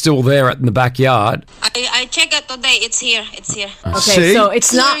see if it's still there in the backyard. I checked it today. It's here. It's here. Okay, See? so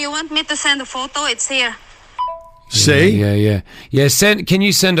it's not. You want me to send a photo? It's here. See? Yeah. Can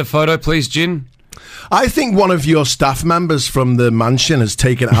you send a photo, please, Jin? I think one of your staff members from the mansion has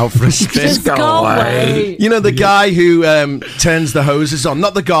taken it out for a spin. Just go away. You know, the guy who turns the hoses on,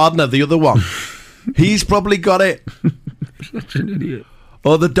 not the gardener, the other one. He's probably got it. Such an idiot.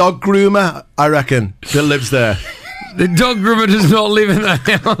 Or the dog groomer, I reckon, that lives there. The dog groomer does not live in that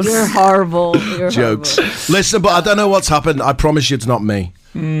house. You're horrible. Jokes. Listen, but I don't know what's happened. I promise you it's not me.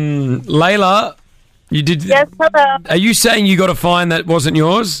 Layla, you did. Yes, hello. Are you saying you got a fine that wasn't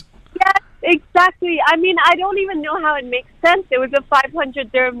yours? Yes, exactly. I mean, I don't even know how it makes sense. It was a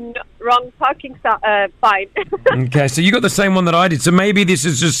 500 dirham wrong parking fine. Okay, so you got the same one that I did. So maybe this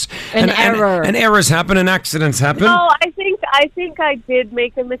is just An error. And errors happen and accidents happen. No, I think I did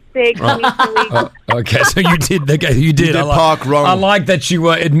make a mistake. Okay, so you did. Okay, you did. You did park wrong. I like that you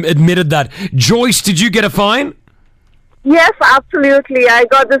admitted that. Joyce, did you get a fine? Yes, absolutely. I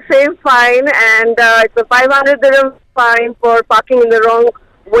got the same fine, and it's a 500 dirham fine for parking in the wrong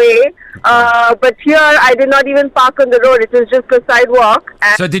way. But here, I did not even park on the road. It was just a sidewalk.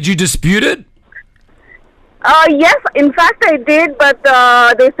 So did you dispute it? Yes, in fact, I did, but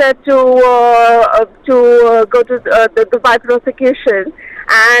they said to go to the Dubai prosecution,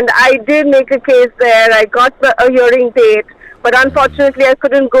 and I did make a case there. I got a hearing date, but unfortunately, I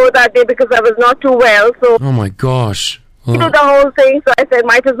couldn't go that day because I was not too well. So, Oh my gosh. do the whole thing. So I said,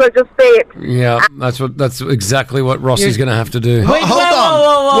 might as well just pay it. Yeah, that's exactly what Rossi's going to have to do. Hold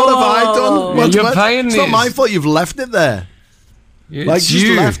on. What have I done? Yeah, you're paying It's not this. my fault. You've left it there. It's just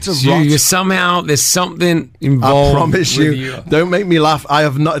you. left to It's rot. you. Somehow there's something I involved. promise with you. Don't make me laugh. I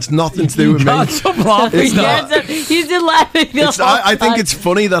have not. It's nothing to do with me. Can't stop laughing. It's not. He's been laughing. the It's, whole I think time. it's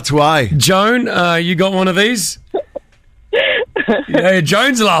funny. That's why. Joan, you got one of these? Yeah,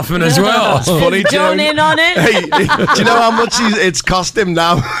 Joan's laughing as well. It's funny, Is Joan in on it? Hey, do you know how much it's cost him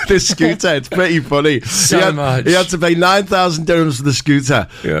now? This scooter. It's pretty funny. So much. He had to pay 9,000 dirhams for the scooter,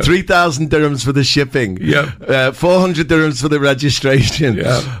 Yeah. 3,000 dirhams for the shipping, Yep. 400 dirhams for the registration.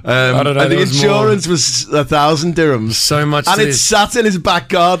 Yeah. I don't know, And the there was insurance was 1,000 dirhams. So much. And to it's this. sat in his back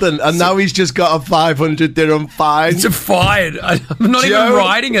garden, and now he's just got a 500 dirham fine. It's a fine. I'm not even Joan,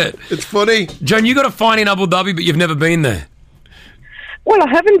 riding it. It's funny. Joan, you got a fine in Abu Dhabi, but you've never been there. Well, I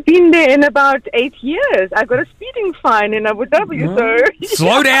haven't been there in about 8 years. I got a speeding fine in Abu Dhabi, so...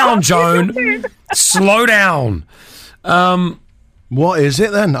 Slow down, Joan. Slow down. What is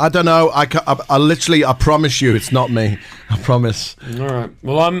it then? I don't know. I literally, I promise you, it's not me. I promise. All right.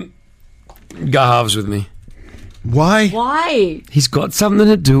 Well, go halves with me. Why? Why? He's got something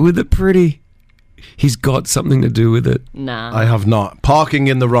to do with it, pretty. He's got something to do with it. Nah. I have not. Parking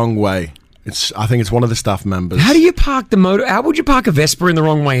in the wrong way. I think it's one of the staff members. How do you park the motor? How would you park a Vespa in the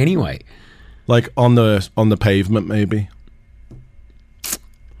wrong way anyway? Like on the pavement, maybe.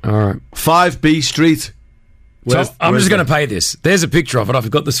 All right. 5B Street. So I'm just going to pay this. There's a picture of it.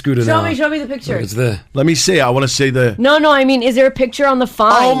 I've got the scooter now. Show me the picture. It's there. Let me see. I want to see the... No, I mean, is there a picture on the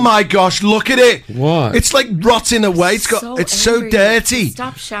fine? Oh my gosh, look at it. What? It's like rotting away. It's so angry. dirty.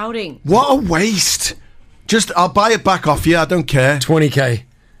 Stop shouting. What a waste. I'll buy it back off you. I don't care. 20K.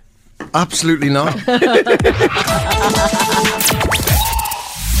 Absolutely not. The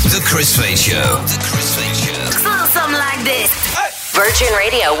Chris Fade Show. The Chris Fade Show. Something like this. Virgin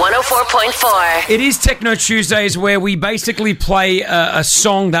Radio 104.4. It is Techno Tuesdays, where we basically play a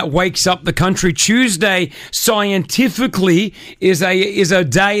song that wakes up the country. Tuesday, scientifically, is a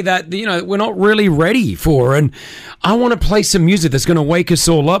day that we're not really ready for, and I want to play some music that's going to wake us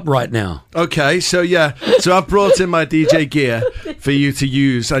all up right now. Okay, so I've brought in my DJ gear for you to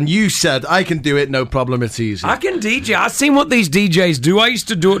use, and you said I can do it, no problem, it's easy. I can DJ. I've seen what these DJs do. I used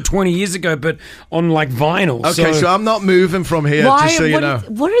to do it 20 years ago, but on like vinyl. Okay, so I'm not moving from here, just so you know.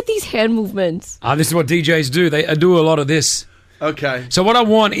 What are these hand movements? This is what DJs do. They do a lot of this. Okay. So what I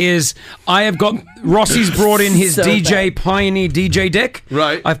want is, I have got, Rossi's brought in his So DJ Pioneer DJ deck.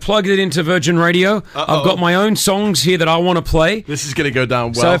 Right. I've plugged it into Virgin Radio. I've got my own songs here that I want to play. This is going to go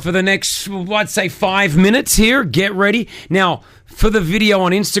down well. So for the next, I'd say 5 minutes here, get ready. Now, for the video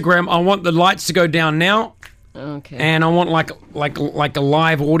on Instagram, I want the lights to go down now. Okay. And I want like a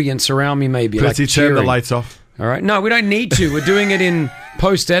live audience around me, maybe. Pretty, like turn the cheering. lights off. All right. No, we don't need to. We're doing it in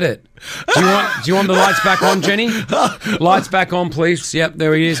post-edit. Do you want the lights back on, Jenny? Lights back on, please. Yep,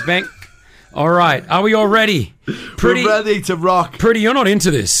 there he is, Bank. All right. Are we all ready? We're ready to rock. Pretty, you're not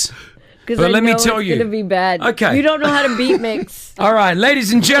into this. Because let me tell you. it's going to be bad. Okay. You don't know how to beat mix. All right,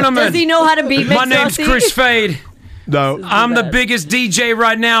 ladies and gentlemen. Does he know how to beat mix? My name's Rossi? Chris Fade. No. I'm the biggest DJ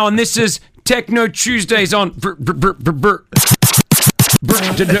right now, and this is Techno Tuesdays on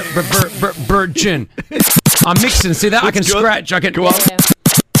Virgin. I'm mixing. See that? I can scratch. I can. Go on.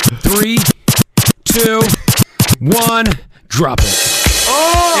 3, 2, 1. Drop it.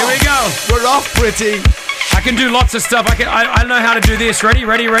 Oh! Here we go. We're off, Pretty. I can do lots of stuff. I know how to do this. Ready?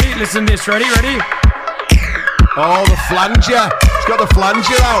 Listen to this. Ready? Oh, the flanger. He's got the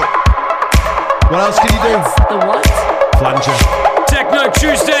flanger out. What else can you do? The what? Flanger. Techno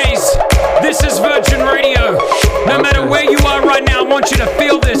Tuesdays. This is Virgin Radio. No matter where you are right now, I want you to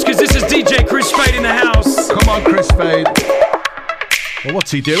feel this, because this is DJ Chris Fade in the house. Come on, Chris Fade. Well,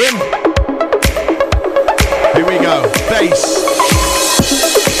 what's he doing? Here we go. Bass.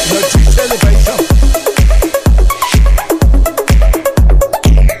 No, turn the bass up.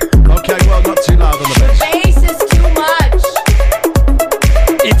 Okay, well, not too loud on the bass. Bass is too much.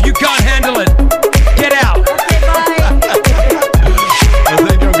 If you can't handle it, get out. Okay, bye. I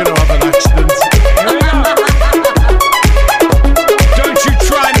think I'm going to have an accident. Here we go. Don't you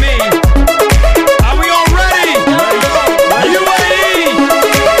try me. Are we all ready? UAE.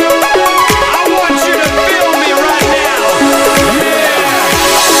 I want you to feel me right now. Are you ready?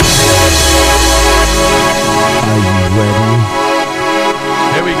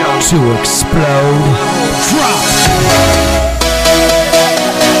 Here we go. To explode. Drop.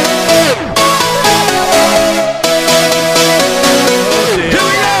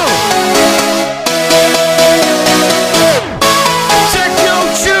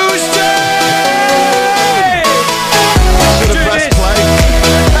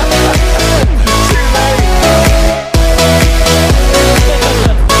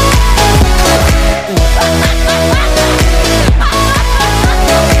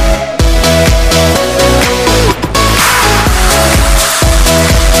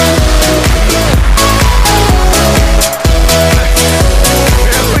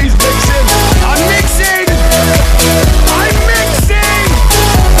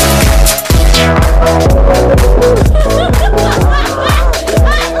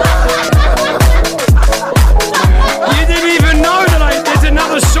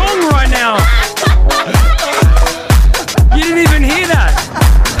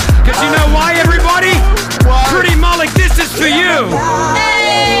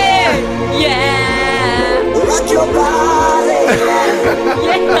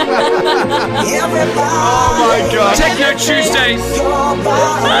 Oh my God. Techno Tuesdays.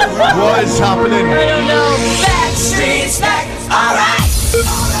 What is happening? I don't know. Backstreet's back. Alright.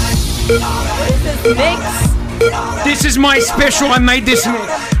 What is this mix? This is my special. I made this mix.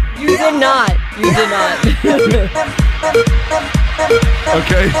 You did not. You did not.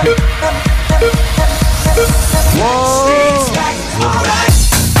 Okay. Whoa.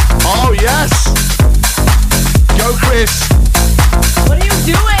 Oh, yes. Go, Chris. What are you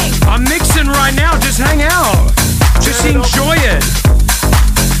doing? I'm mixing right now. Just hang out. Just enjoy it.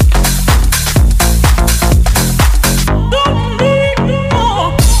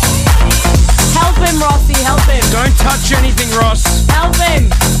 Help him, Rossi. Help him. Don't touch anything, Ross. Help him.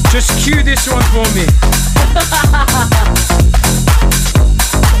 Just cue this one for me.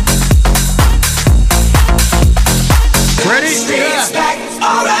 Ready? Yeah.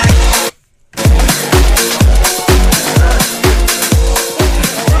 All right.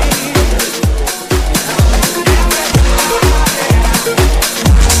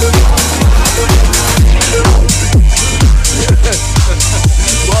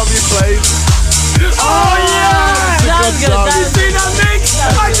 What have you played? Oh yeah! Sounds good. You see that mix?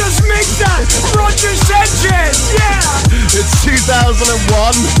 I just mixed that. Roger Sanchez. Yeah. It's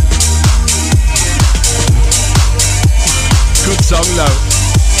 2001. Good song though.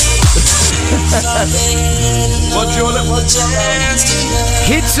 What do you want?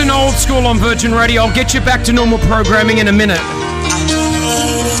 Hits and old school on Virgin Radio. I'll get you back to normal programming in a minute.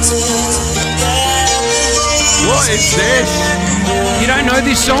 What is this? You don't know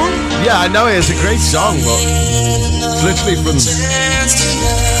this song? Yeah, I know it. It's a great song, but it's literally from.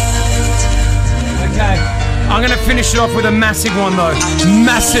 Okay. I'm gonna finish it off with a massive one though.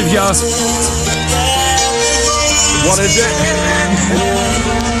 Massive, yo. What is it?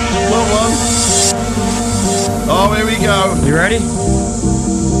 What one? Oh, here we go. You ready?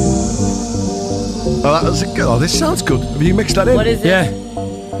 Oh, that was a good. Oh, this sounds good. Have you mixed that in? What is it? Yeah.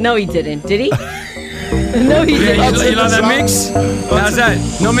 No, he didn't. Did he? No, he Yeah, didn't. you like that mix? How's that?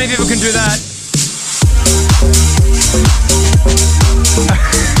 Not many people can do that.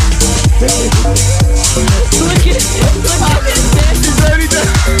 Look at this.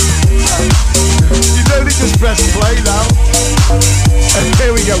 You've only just pressed play now. And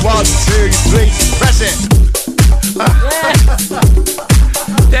here we go. 1, 2, 3. Press it.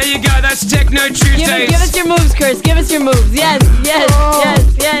 There you go. That's Techno Tuesdays. Give us your moves, Chris. Give us your moves. Yes.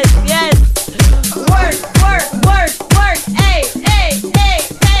 Work. Hey.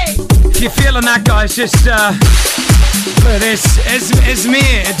 If you're feeling that, guys, just look at this.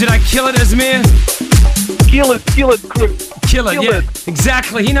 Esmir. Did I kill it, Esmir? Kill it, Chris. Kill it, yeah.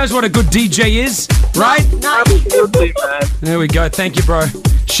 Exactly. He knows what a good DJ is, right? Absolutely, man. There we go. Thank you, bro.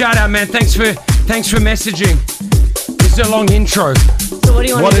 Shout out, man. Thanks for messaging. This is a long intro. So what do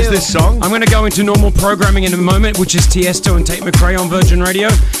you want to do? What is this song? I'm going to go into normal programming in a moment, which is Tiesto and Tate McRae on Virgin Radio.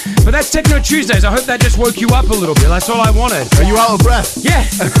 But that's Techno Tuesdays. I hope that just woke you up a little bit. That's all I wanted. Are you out of breath? Yeah.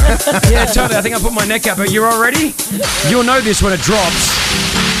 Yeah, totally. I think I put my neck out. But you're all ready? You'll know this when it drops.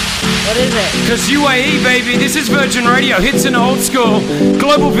 What is it? Because UAE, baby, this is Virgin Radio. Hits in old school.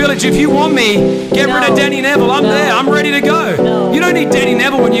 Global Village, if you want me, get rid of Danny Neville. I'm there. I'm ready to go. You don't need Danny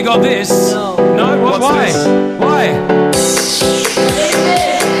Neville when you got this. No? Why? Why?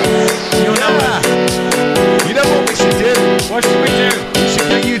 You know what we should do? What should we do? We should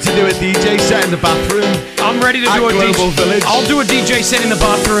get you to do a DJ set in the bathroom. I'm ready to do a Global DJ. Village. I'll do a DJ set in the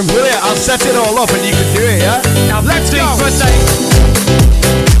bathroom. Will you? I'll set it all up and you can do it, yeah? Now, Let's go. birthday.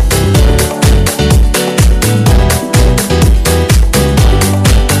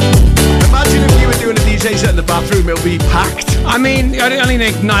 DJ set in the bathroom, it'll be packed. I mean, I only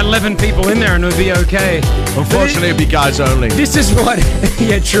need 11 people in there and it'll be okay. Unfortunately, it'll be guys only. This is what,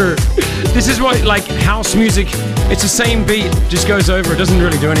 yeah, true. This is what, like, house music, it's the same beat, just goes over. It doesn't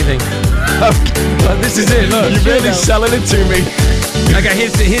really do anything. But this is it, look. You're really selling it to me. Okay,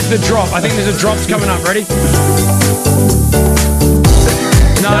 here's the drop. I think there's a drop's coming up. Ready?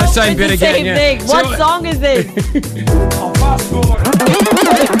 No, same bit again. Same thing. What song is this? I'll fast forward.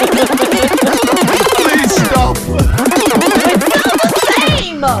 Please stop. It's not the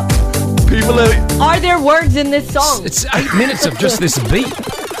same. People are there words in this song? It's 8 minutes of just this beat.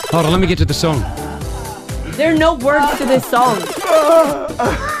 Hold on, let me get to the song. There are no words to this song.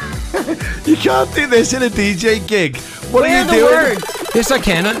 You can't do this in a DJ gig. What Where are you doing? Words? Yes, I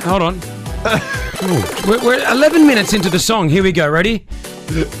can. Hold on. We're 11 minutes into the song. Here we go. Ready?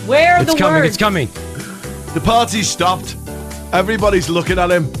 Where are the words? It's coming. The party's stopped. Everybody's looking at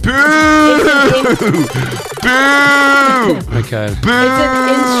him. Boo! Boo! Okay. Boo! It's an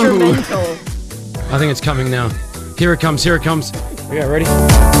instrumental. I think it's coming now. Here it comes. Here it comes. Okay, ready?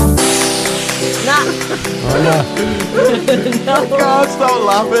 Nah. Oh no! No. God, stop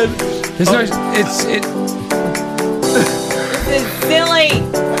laughing. There's no. It's. This is silly.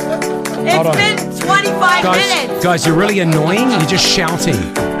 It's been 25 minutes. Guys, you're really annoying. You're just shouting.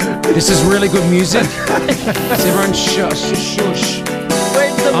 This is really good music. Everyone shush.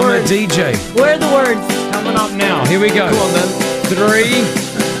 Where's the I'm words? a DJ. Where are the words? Coming up now. Here we go. Come on then. 3,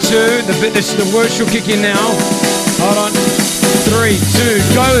 2. The words shall kick in now. Hold on. 3, 2.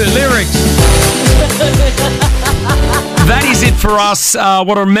 Go. The lyrics. That is it for us.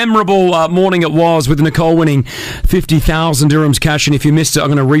 What a memorable morning it was with Nicole winning 50,000 dirhams cash. And if you missed it,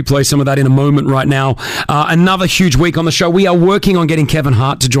 I'm going to replay some of that in a moment right now. Another huge week on the show. We are working on getting Kevin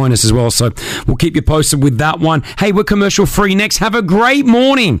Hart to join us as well. So we'll keep you posted with that one. Hey, we're commercial free next. Have a great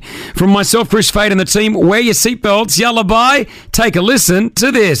morning from myself, Chris Fade, and the team. Wear your seatbelts. Yalla bye. Take a listen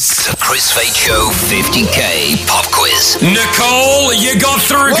to this. The Chris Fade Show 50K Pop Quiz. Nicole, you got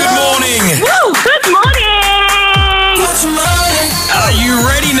through. Good morning. Woo! Good morning! Are you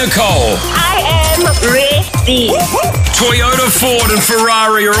ready, Nicole? I am ready. Toyota, Ford, and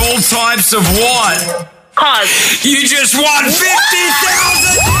Ferrari are all types of what? Cars. You just won 50,000!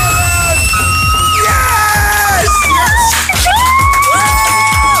 Yes!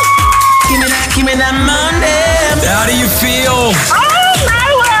 Give me that money. How do you feel? Oh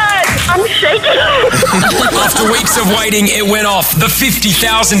my word! I'm shaking. After weeks of waiting, it went off. The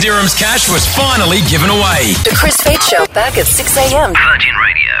 50,000 dirhams cash was finally given away. The Chris Fade Show back at 6 a.m. Virgin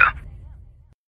Radio.